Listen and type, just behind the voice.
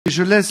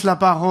Je laisse la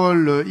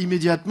parole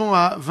immédiatement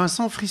à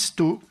Vincent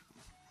Fristot.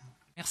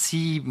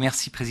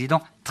 Merci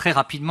Président. Très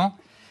rapidement,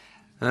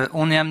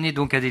 on est amené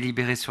donc à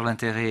délibérer sur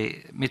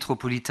l'intérêt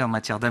métropolitain en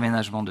matière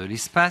d'aménagement de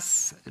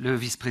l'espace. Le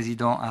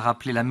vice-président a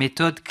rappelé la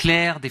méthode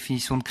claire,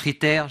 définition de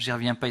critères, j'y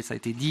reviens pas, ça a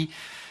été dit,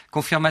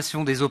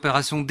 confirmation des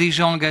opérations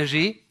déjà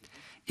engagées.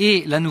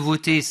 Et la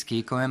nouveauté, ce qui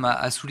est quand même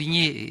à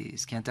souligner, et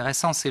ce qui est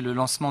intéressant, c'est le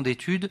lancement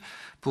d'études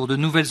pour de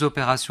nouvelles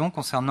opérations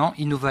concernant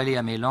Innovalet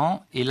à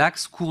Mélan et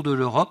l'axe cours de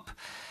l'Europe.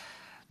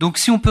 Donc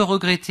si on peut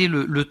regretter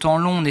le temps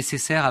long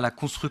nécessaire à la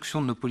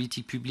construction de nos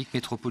politiques publiques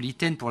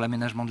métropolitaines pour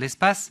l'aménagement de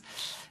l'espace,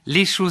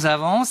 les choses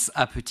avancent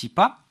à petits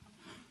pas.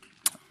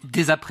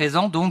 Dès à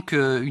présent, donc,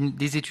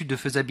 des études de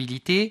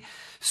faisabilité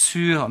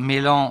sur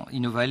Mélan,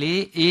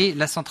 Innovalet et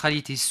la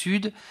centralité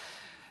sud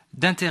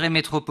d'intérêt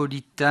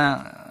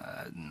métropolitain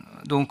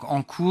donc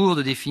en cours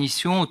de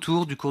définition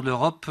autour du cours de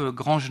l'Europe,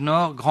 Grange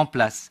Nord, Grand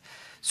Place.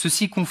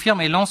 Ceci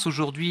confirme et lance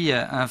aujourd'hui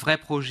un vrai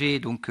projet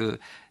donc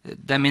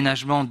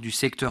d'aménagement du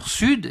secteur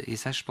sud, et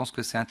ça je pense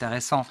que c'est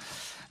intéressant,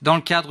 dans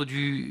le cadre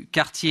du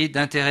quartier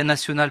d'intérêt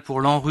national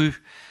pour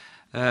l'ANRU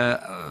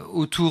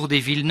autour des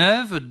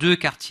Villeneuve, 2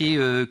 quartiers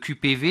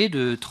QPV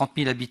de 30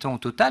 000 habitants au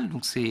total,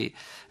 donc c'est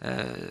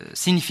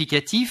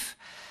significatif.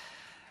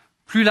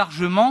 Plus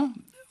largement,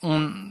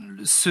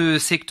 ce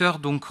secteur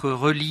donc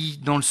relie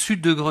dans le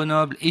sud de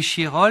Grenoble et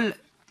Chirol,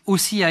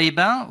 aussi à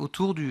Hébin,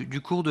 autour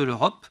du cours de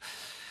l'Europe.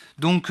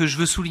 Donc je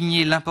veux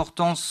souligner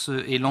l'importance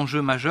et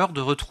l'enjeu majeur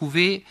de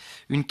retrouver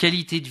une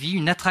qualité de vie,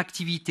 une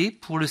attractivité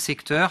pour le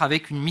secteur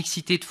avec une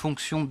mixité de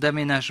fonctions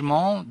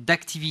d'aménagement,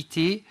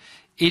 d'activité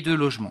et de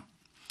logement.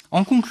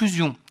 En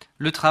conclusion,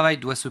 le travail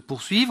doit se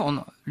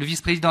poursuivre. Le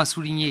vice-président a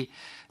souligné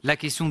la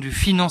question du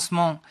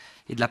financement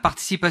et de la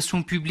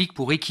participation publique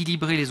pour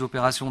équilibrer les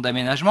opérations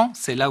d'aménagement.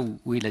 C'est là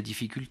où est la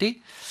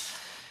difficulté.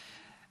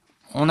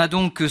 On a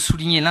donc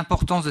souligné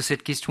l'importance de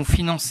cette question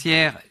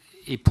financière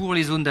et pour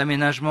les zones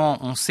d'aménagement,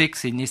 on sait que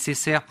c'est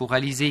nécessaire pour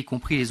réaliser y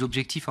compris les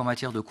objectifs en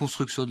matière de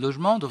construction de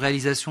logements, de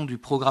réalisation du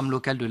programme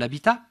local de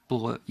l'habitat,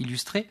 pour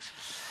illustrer.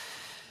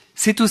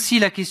 C'est aussi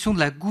la question de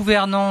la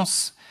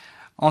gouvernance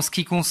en ce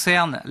qui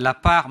concerne la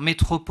part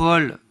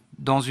métropole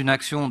dans une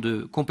action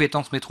de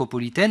compétences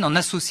métropolitaines, en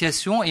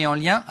association et en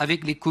lien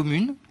avec les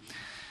communes.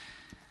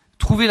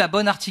 Trouver la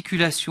bonne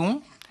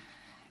articulation.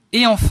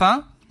 Et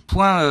enfin,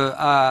 point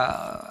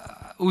à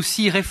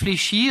aussi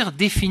réfléchir,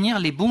 définir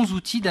les bons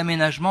outils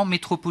d'aménagement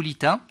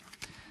métropolitain.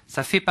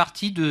 Ça fait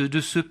partie de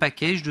ce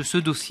package, de ce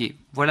dossier.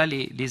 Voilà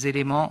les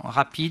éléments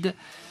rapides.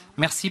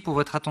 Merci pour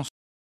votre attention.